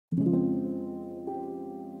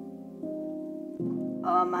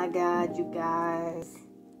Oh my god, you guys.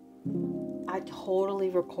 I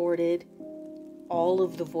totally recorded all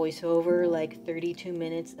of the voiceover, like 32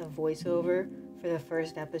 minutes of voiceover for the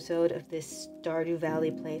first episode of this Stardew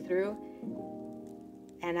Valley playthrough,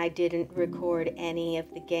 and I didn't record any of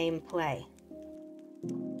the gameplay.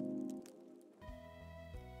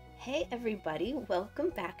 Hey everybody,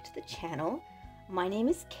 welcome back to the channel. My name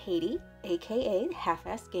is Katie, aka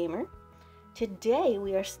Half-Ass Gamer. Today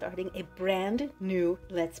we are starting a brand new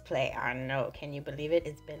Let's Play. I know, can you believe it?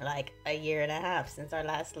 It's been like a year and a half since our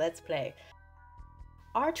last Let's Play.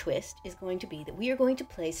 Our twist is going to be that we are going to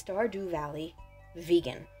play Stardew Valley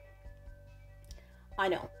vegan. I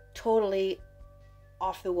know, totally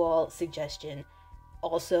off the wall suggestion.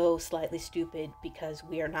 Also slightly stupid because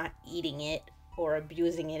we are not eating it or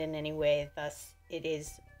abusing it in any way. Thus, it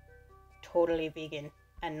is totally vegan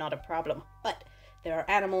and not a problem. But there are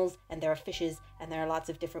animals and there are fishes and there are lots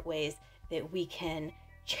of different ways that we can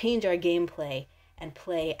change our gameplay and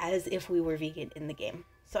play as if we were vegan in the game.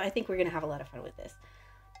 So I think we're going to have a lot of fun with this.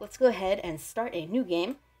 Let's go ahead and start a new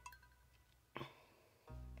game.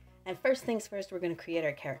 And first things first, we're going to create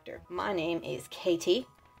our character. My name is Katie.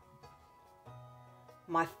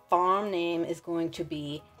 My farm name is going to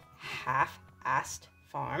be Half-Assed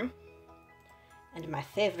Farm. And my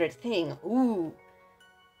favorite thing,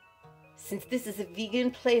 since this is a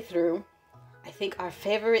vegan playthrough, I think our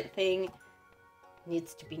favorite thing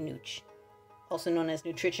needs to be nooch, also known as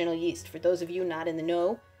nutritional yeast. For those of you not in the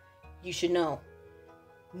know, you should know.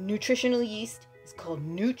 Nutritional yeast is called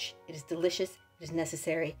nooch. It is delicious. It is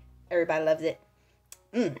necessary. Everybody loves it.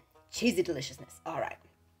 Cheesy deliciousness. All right.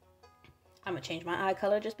 I'm going to change my eye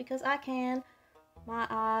color just because I can. My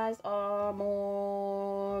eyes are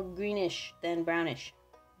more greenish than brownish.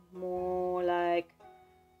 More like...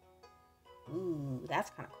 Ooh, that's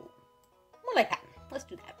kind of cool. More like that. Let's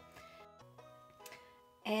do that.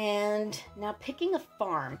 And now picking a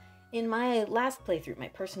farm. In my last playthrough, my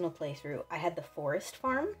personal playthrough, I had the forest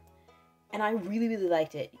farm. And I really, really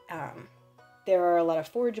liked it. There are a lot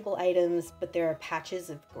of forageable items, but there are patches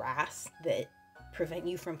of grass that prevent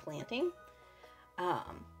you from planting. I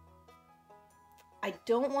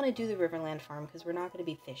don't want to do the Riverland farm because we're not going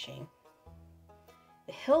to be fishing.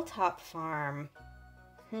 The hilltop farm,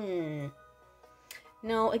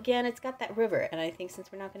 no, again, it's got that river, and I think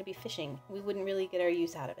since we're not going to be fishing, we wouldn't really get our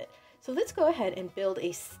use out of it. So let's go ahead and build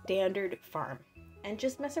a standard farm and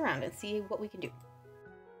just mess around and see what we can do.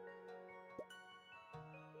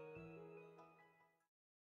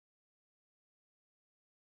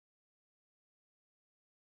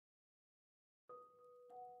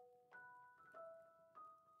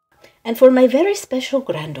 And for my very special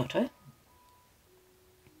granddaughter,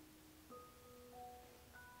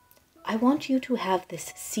 I want you to have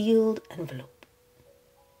this sealed envelope.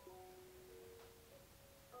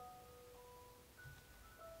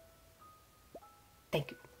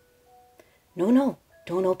 Thank you. No,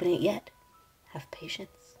 don't open it yet. Have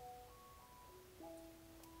patience.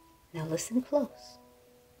 Now listen close.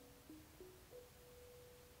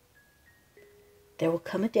 There will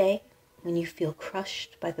come a day when you feel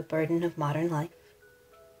crushed by the burden of modern life.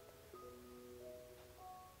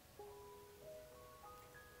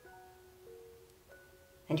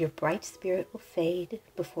 And your bright spirit will fade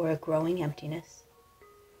before a growing emptiness.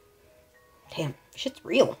 Damn, shit's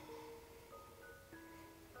real.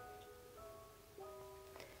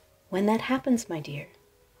 When that happens, my dear,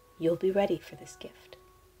 you'll be ready for this gift.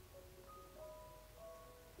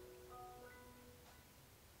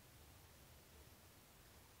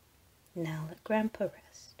 Now let Grandpa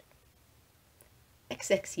rest.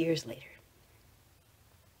 XX years later.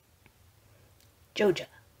 Joja,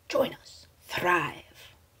 join us. Thrive.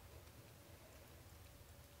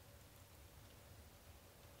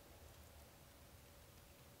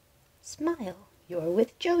 Smile, you're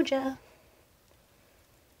with Joja.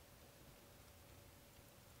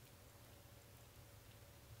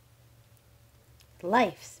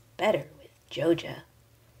 Life's better with Joja.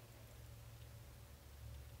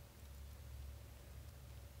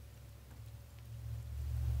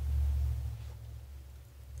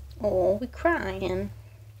 Oh, we crying.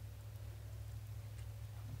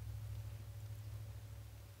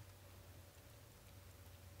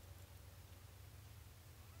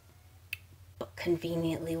 But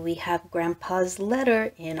conveniently, we have Grandpa's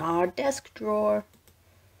letter in our desk drawer.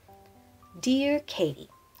 Dear Katie,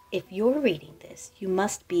 if you're reading this, you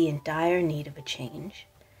must be in dire need of a change.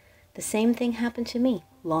 The same thing happened to me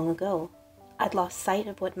long ago. I'd lost sight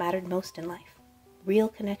of what mattered most in life, real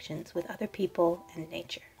connections with other people and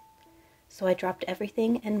nature. So I dropped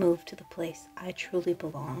everything and moved to the place I truly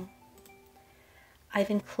belong. I've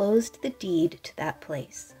enclosed the deed to that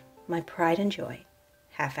place, my pride and joy,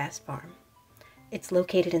 Half-Ass Farm. It's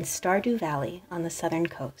located in Stardew Valley on the southern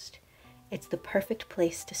coast. It's the perfect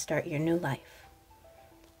place to start your new life.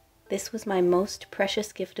 This was my most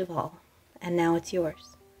precious gift of all, and now it's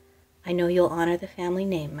yours. I know you'll honor the family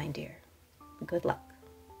name, my dear. Good luck.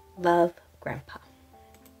 Love, Grandpa.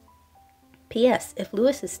 P.S. If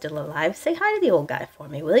Lewis is still alive, say hi to the old guy for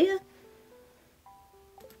me, will you?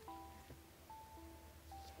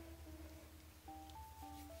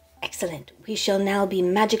 Excellent. We shall now be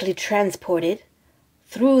magically transported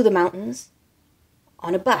through the mountains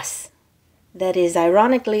on a bus that is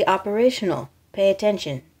ironically operational. Pay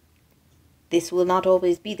attention. This will not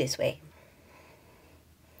always be this way.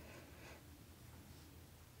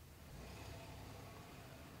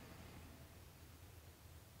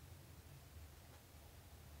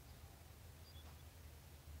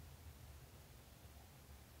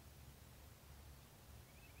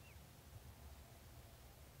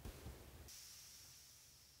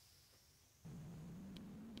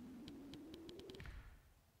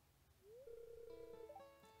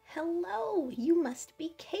 Hello, you must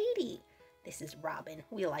be Katie. This is Robin.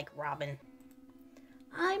 We like Robin.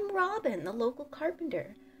 I'm Robin, the local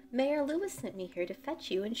carpenter. Mayor Lewis sent me here to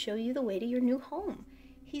fetch you and show you the way to your new home.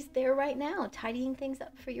 He's there right now, tidying things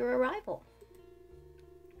up for your arrival.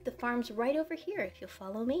 The farm's right over here if you'll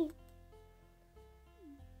follow me.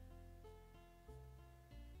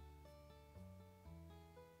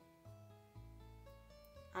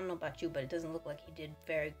 I don't know about you, but it doesn't look like he did a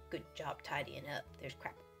very good job tidying up. There's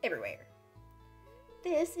crap everywhere.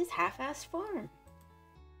 This is Half-Ass Farm.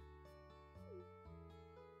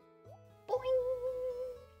 Boing!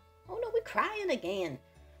 Oh no, we're crying again.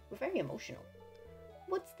 We're very emotional.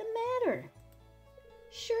 What's the matter?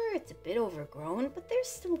 Sure, it's a bit overgrown, but there's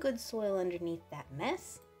some good soil underneath that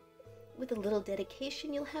mess. With a little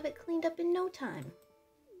dedication, you'll have it cleaned up in no time.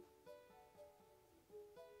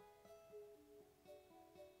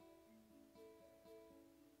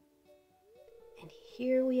 And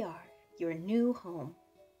here we are, your new home.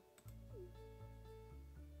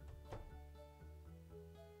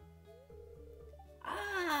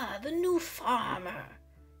 Ah, the new farmer.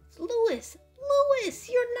 It's Lewis. Lewis,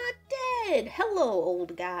 you're not dead. Hello,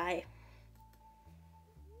 old guy.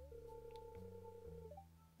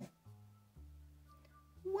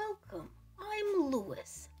 Welcome. I'm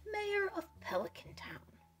Lewis, mayor of Pelican Town.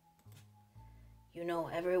 You know,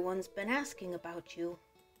 everyone's been asking about you.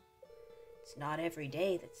 It's not every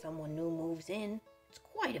day that someone new moves in. It's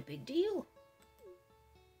quite a big deal.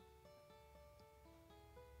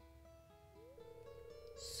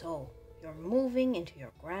 So, you're moving into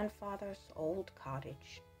your grandfather's old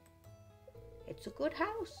cottage. It's a good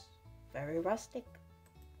house, very rustic.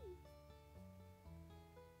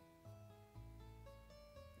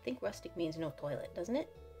 I think rustic means no toilet, doesn't it?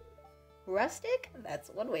 Rustic? That's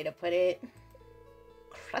one way to put it.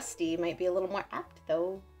 Crusty might be a little more apt,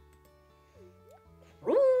 though.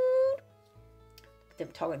 Rude! Look at them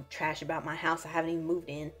talking trash about my house. I haven't even moved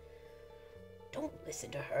in. Don't listen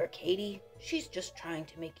to her, Katie. She's just trying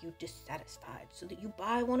to make you dissatisfied so that you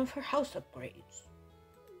buy one of her house upgrades.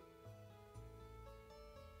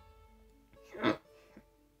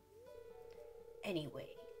 Anyway,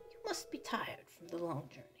 you must be tired from the long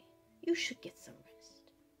journey. You should get some rest.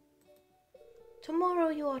 Tomorrow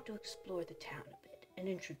you ought to explore the town a bit and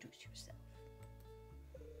introduce yourself.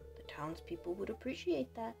 The townspeople would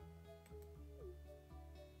appreciate that.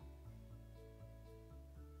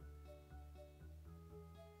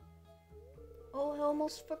 Oh, I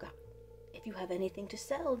almost forgot. If you have anything to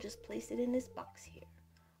sell, just place it in this box here.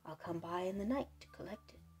 I'll come by in the night to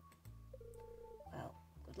collect it. Well,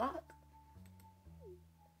 good luck.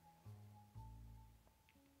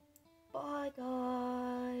 Bye,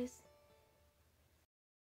 guys.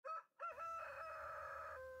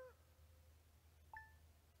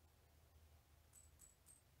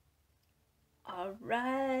 All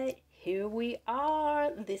right, here we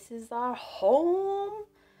are. This is our home.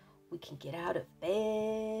 We can get out of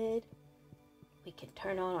bed. We can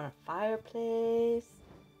turn on our fireplace.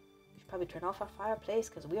 We should probably turn off our fireplace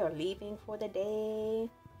because we are leaving for the day.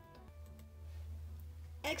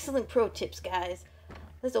 Excellent pro tips, guys.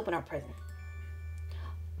 Let's open our present.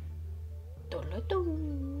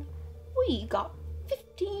 Dun-dun-dun. We got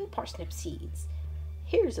 15 parsnip seeds.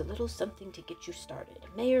 Here's a little something to get you started.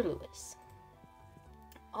 Mayor Lewis.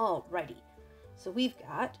 Alrighty. So we've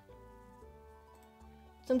got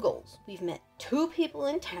some goals. We've met 2 people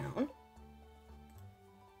in town.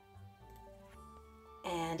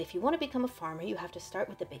 And if you want to become a farmer, you have to start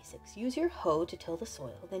with the basics. Use your hoe to till the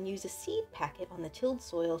soil, then use a seed packet on the tilled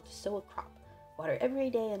soil to sow a crop. Water every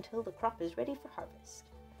day until the crop is ready for harvest.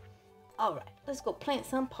 Alright, let's go plant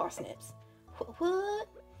some parsnips. What?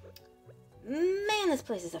 Man, this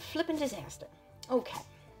place is a flippin' disaster. Okay.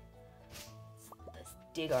 Let's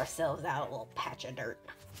dig ourselves out a little patch of dirt.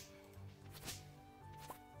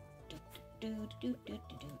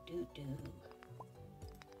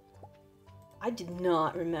 I did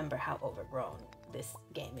not remember how overgrown this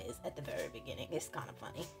game is at the very beginning. It's kind of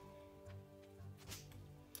funny.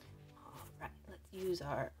 Alright, let's use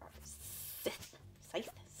our scythe.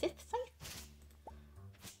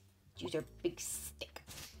 Use our big stick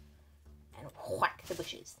and whack the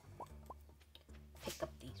bushes. Pick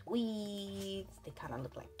up these weeds. They kind of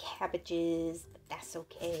look like cabbages, but that's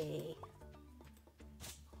okay.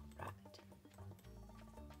 Alright.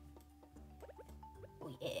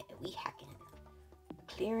 Oh yeah, we hacking.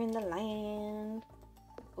 Clearing the land.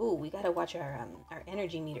 Oh, we gotta watch our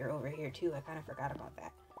energy meter over here too. I kind of forgot about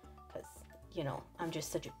that. Because, you know, I'm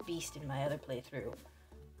just such a beast in my other playthrough.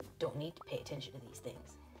 Don't need to pay attention to these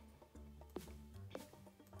things.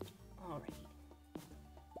 Alrighty.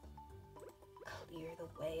 Clear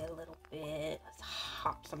the way a little bit. Let's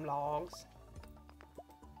hop some logs.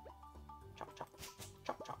 Chop, chop,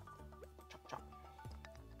 chop, chop, chop, chop.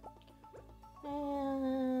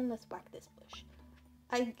 And let's whack this bush.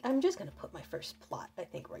 I'm just gonna put my first plot, I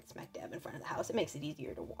think, right smack dab in front of the house. It makes it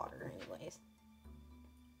easier to water anyways.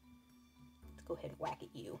 Let's go ahead and whack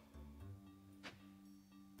at you.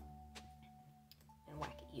 And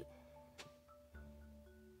whack at you.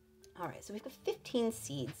 Alright, so we've got 15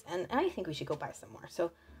 seeds, and I think we should go buy some more.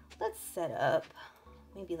 So let's set up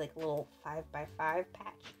maybe like a little 5x5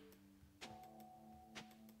 patch.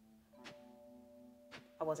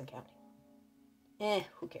 I wasn't counting.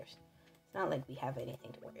 Who cares? It's not like we have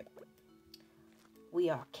anything to worry about. We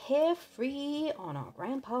are carefree on our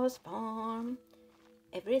grandpa's farm.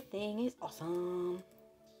 Everything is awesome.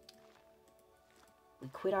 We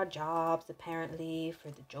quit our jobs, apparently, for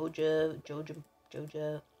the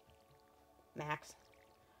Joja Max,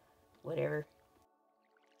 whatever.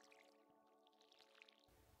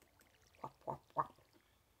 Whop, whop, whop.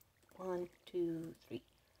 1, 2, 3.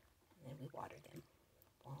 And then we water them.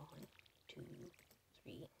 1, 2,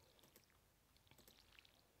 3.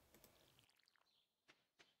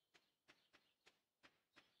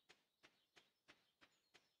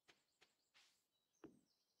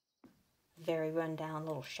 Very rundown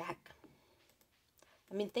little shack.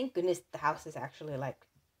 I mean, thank goodness the house is actually, like,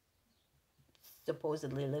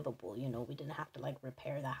 supposedly livable. You know, we didn't have to, like,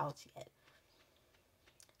 repair the house yet.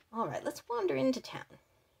 Alright, let's wander into town.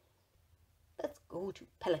 Let's go to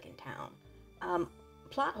Pelican Town.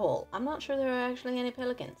 Plot hole. I'm not sure there are actually any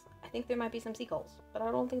pelicans. I think there might be some seagulls, but I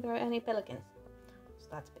don't think there are any pelicans. So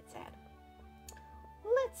that's a bit sad.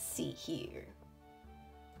 Let's see here.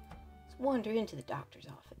 Let's wander into the doctor's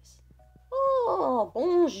office. Oh,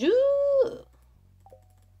 bonjour!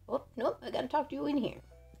 Oh, nope, I gotta talk to you in here.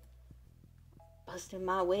 Busting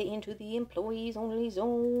my way into the employees only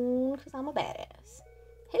zone, because I'm a badass.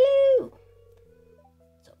 Hello!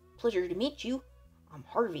 It's a pleasure to meet you. I'm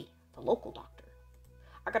Harvey, the local doctor.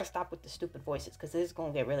 I gotta stop with the stupid voices, because this is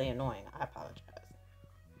gonna get really annoying. I apologize.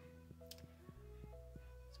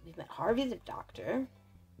 So we've met Harvey the doctor.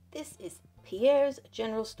 This is Pierre's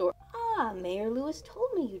general store. Ah, Mayor Lewis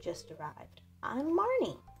told me you just arrived. I'm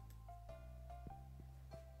Marnie.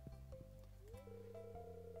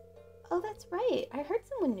 Oh, that's right. I heard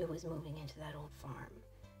someone new was moving into that old farm.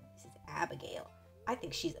 This is Abigail. I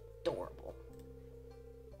think she's adorable.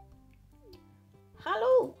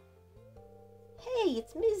 Hello. Hey,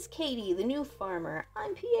 it's Ms. Katie, the new farmer.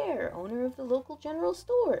 I'm Pierre, owner of the local general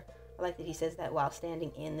store. I like that he says that while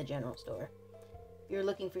standing in the general store. If you're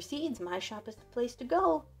looking for seeds, my shop is the place to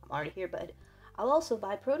go. I'm already here, bud. I'll also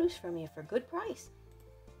buy produce from you for a good price.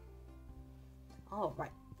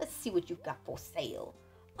 Alright, let's see what you got for sale.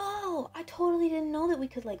 Oh, I totally didn't know that we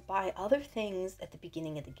could, like, buy other things at the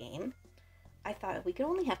beginning of the game. I thought we could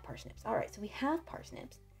only have parsnips. Alright, so we have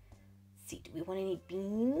parsnips. Let's see, do we want any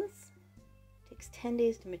beans? Takes 10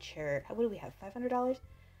 days to mature. What do we have, $500?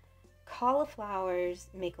 Cauliflowers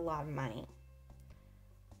make a lot of money.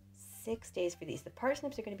 6 days for these. The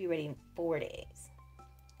parsnips are going to be ready in 4 days.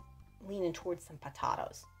 Leaning towards some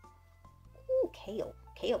potatoes. Ooh, kale.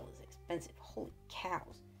 Kale is expensive. Holy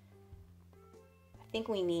cows. I think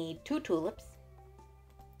we need 2 tulips.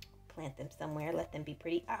 Plant them somewhere. Let them be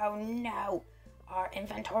pretty. Oh no! Our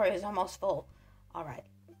inventory is almost full. Alright.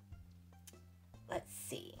 Let's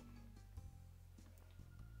see.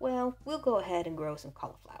 Well, we'll go ahead and grow some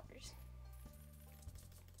cauliflowers.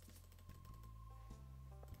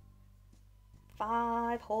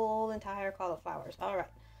 5 whole entire cauliflowers. Alright.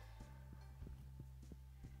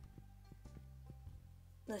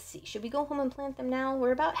 Let's see, should we go home and plant them now?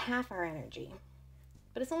 We're about half our energy.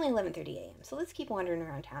 But it's only 11:30 a.m., so let's keep wandering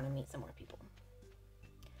around town and meet some more people.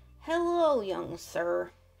 Hello, young sir.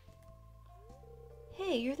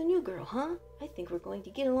 Hey, you're the new girl, huh? I think we're going to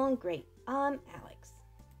get along great. I'm Alex.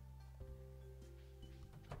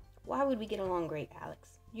 Why would we get along great, Alex?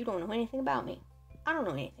 You don't know anything about me. I don't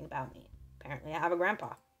know anything about me. Apparently I have a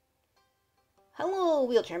grandpa. Hello,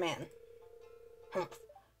 wheelchair man. Humph.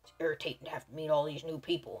 It's irritating to have to meet all these new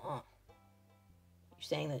people, huh? You're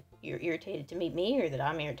saying that you're irritated to meet me, or that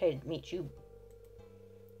I'm irritated to meet you?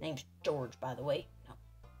 Name's George, by the way. Now,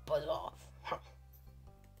 buzz off. Huh.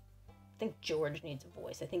 I think George needs a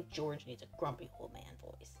voice. I think George needs a grumpy old man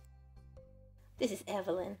voice. This is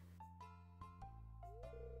Evelyn.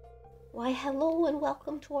 Why, hello and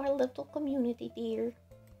welcome to our little community, dear.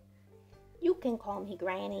 You can call me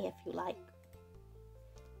Granny if you like.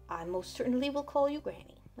 I most certainly will call you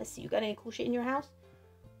Granny. Let's see, you got any cool shit in your house?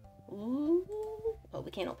 Ooh. Oh, we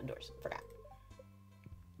can't open doors. Forgot.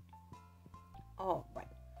 All right.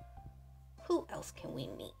 Who else can we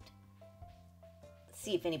meet? Let's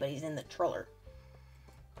see if anybody's in the troller.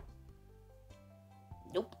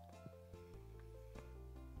 Nope.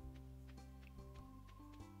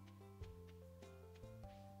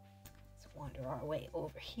 Let's wander our way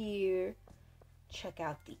over here. Check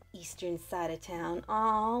out the eastern side of town.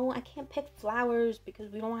 Oh, I can't pick flowers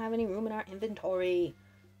because we don't have any room in our inventory.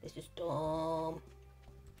 This is dumb.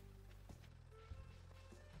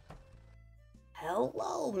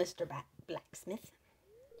 Hello, Mr. Blacksmith.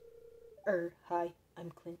 Hi,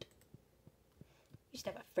 I'm Clint. I used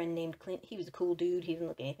to have a friend named Clint. He was a cool dude. He didn't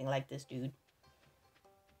look anything like this dude.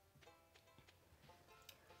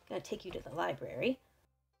 I'm gonna take you to the library.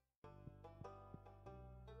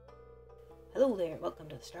 Hello there, welcome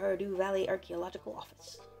to the Stardew Valley Archaeological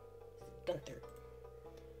Office. Gunther.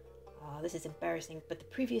 This is embarrassing, but the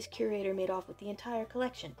previous curator made off with the entire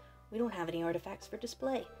collection. We don't have any artifacts for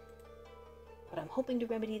display. But I'm hoping to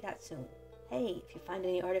remedy that soon. Hey, if you find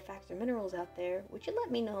any artifacts or minerals out there, would you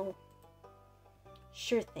let me know?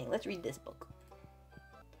 Sure thing, let's read this book.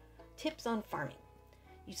 Tips on farming.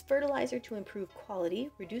 Use fertilizer to improve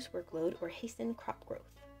quality, reduce workload, or hasten crop growth.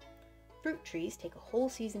 Fruit trees take a whole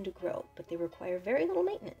season to grow, but they require very little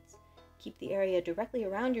maintenance. Keep the area directly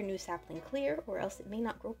around your new sapling clear, or else it may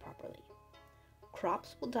not grow properly.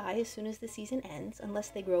 Crops will die as soon as the season ends, unless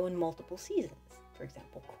they grow in multiple seasons, for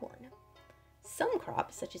example, corn. Some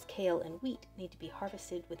crops, such as kale and wheat, need to be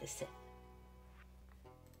harvested with a scythe.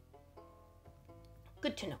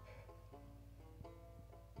 Good to know.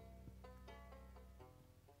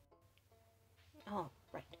 All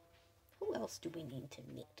right. Who else do we need to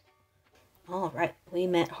meet? All right, we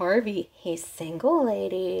met Harvey. He's single,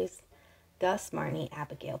 ladies. Gus, Marnie,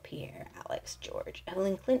 Abigail, Pierre, Alex, George,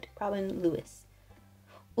 Evelyn, Clint, Robin, Lewis.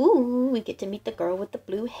 Ooh, we get to meet the girl with the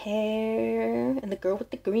blue hair, and the girl with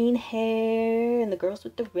the green hair, and the girls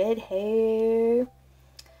with the red hair.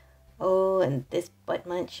 Oh, and this butt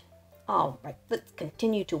munch. All right, let's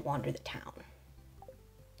continue to wander the town.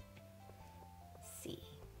 Let's see.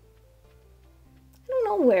 I don't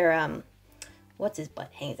know where, what's his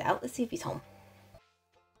butt hangs out. Let's see if he's home.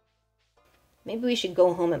 Maybe we should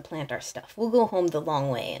go home and plant our stuff. We'll go home the long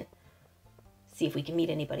way and see if we can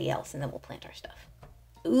meet anybody else, and then we'll plant our stuff.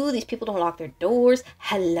 Ooh, these people don't lock their doors.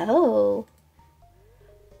 Hello.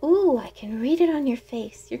 Ooh, I can read it on your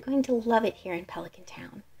face. You're going to love it here in Pelican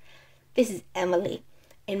Town. This is Emily.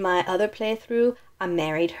 In my other playthrough, I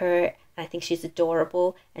married her, and I think she's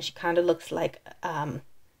adorable, and she kind of looks like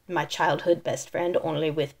my childhood best friend,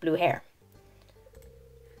 only with blue hair.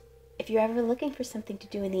 If you're ever looking for something to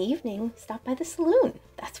do in the evening, stop by the saloon.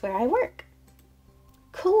 That's where I work.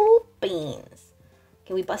 Cool beans.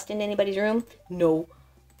 Can we bust into anybody's room? No.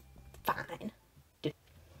 Fine.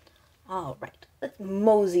 All right, let's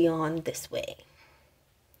mosey on this way.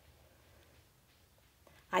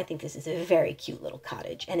 I think this is a very cute little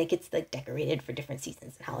cottage, and it gets like decorated for different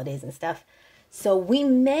seasons and holidays and stuff. So we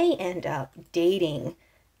may end up dating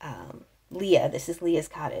Leah. This is Leah's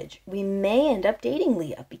cottage. We may end up dating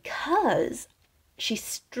Leah because she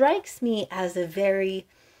strikes me as a very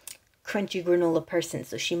crunchy granola person,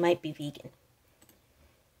 so she might be vegan.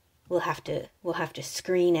 We'll have to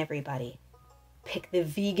screen everybody. Pick the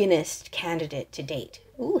veganist candidate to date.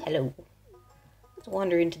 Ooh, hello. Let's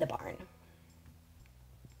wander into the barn.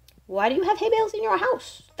 Why do you have hay bales in your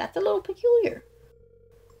house? That's a little peculiar.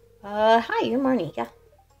 Hi, you're Marnie. Yeah.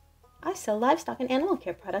 I sell livestock and animal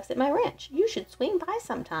care products at my ranch. You should swing by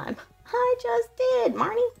sometime. I just did,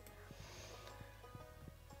 Marnie.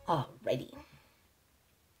 Alrighty.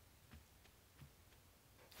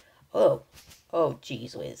 Oh,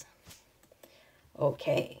 geez whiz.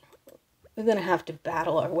 Okay, we're gonna have to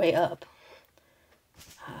battle our way up.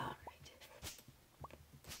 Alright.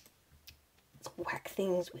 Let's whack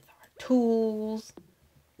things with our tools.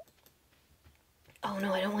 Oh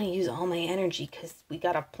no, I don't want to use all my energy because we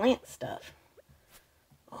gotta plant stuff.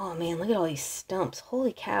 Oh man, look at all these stumps.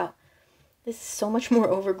 Holy cow. This is so much more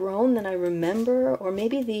overgrown than I remember. Or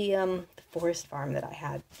maybe the forest farm that I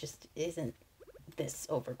had just isn't this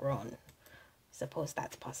overgrown. I suppose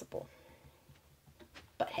that's possible.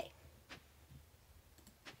 But hey.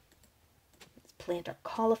 Let's plant our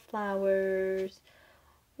cauliflowers.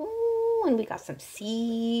 Ooh, and we got some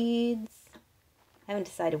seeds. I haven't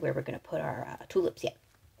decided where we're going to put our tulips yet.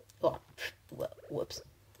 Oh, whoops.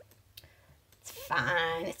 It's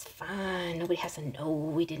fine. It's fine. Nobody has to know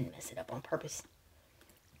we didn't mess it up on purpose.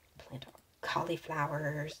 Plant our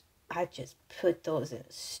cauliflowers. I just put those in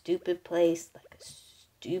a stupid place like a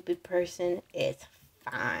stupid person. It's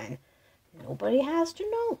fine. Nobody has to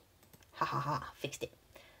know. Ha ha ha. Fixed it.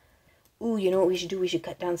 Ooh, you know what we should do? We should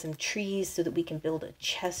cut down some trees so that we can build a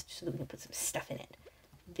chest so that we can put some stuff in it.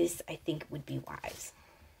 This, I think, would be wise.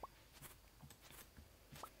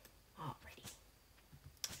 Alrighty.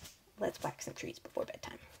 Let's whack some trees before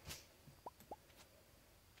bedtime.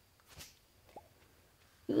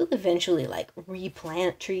 We will eventually, like,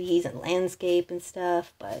 replant trees and landscape and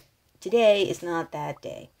stuff, but today is not that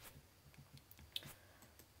day.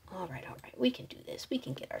 Alright. We can do this. We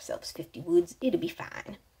can get ourselves 50 woods. It'll be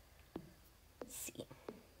fine. Let's see.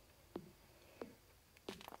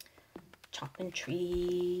 Chopping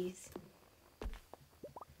trees.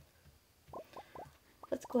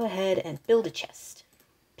 Let's go ahead and build a chest.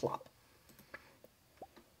 Plop.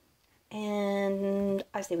 And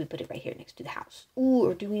I say we put it right here next to the house. Ooh,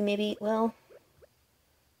 or do we maybe, well,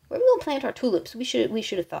 where we gonna plant our tulips? We should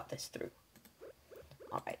have thought this through.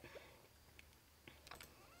 Alright.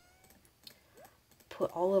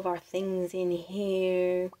 Put all of our things in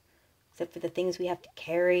here. Except for the things we have to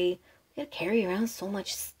carry. We gotta carry around so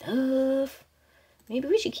much stuff. Maybe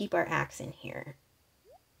we should keep our axe in here.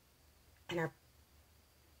 And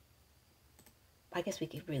I guess we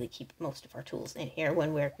could really keep most of our tools in here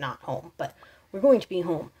when we're not home. But we're going to be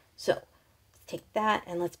home. So, let's take that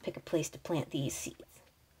and let's pick a place to plant these seeds.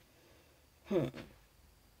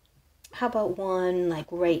 How about one, like,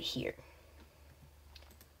 right here?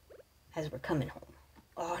 As we're coming home.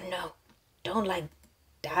 Oh, no. Don't, like,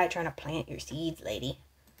 die trying to plant your seeds, lady.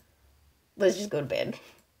 Let's just go to bed.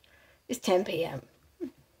 It's 10 p.m.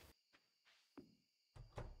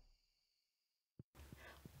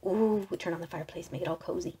 Ooh, we turn on the fireplace, make it all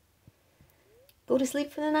cozy. Go to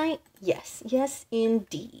sleep for the night? Yes, yes,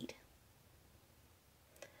 indeed.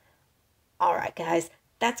 Alright, guys,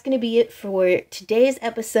 that's going to be it for today's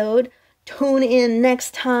episode. Tune in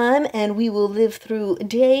next time, and we will live through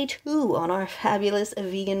day 2 on our fabulous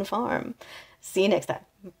vegan farm. See you next time.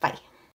 Bye.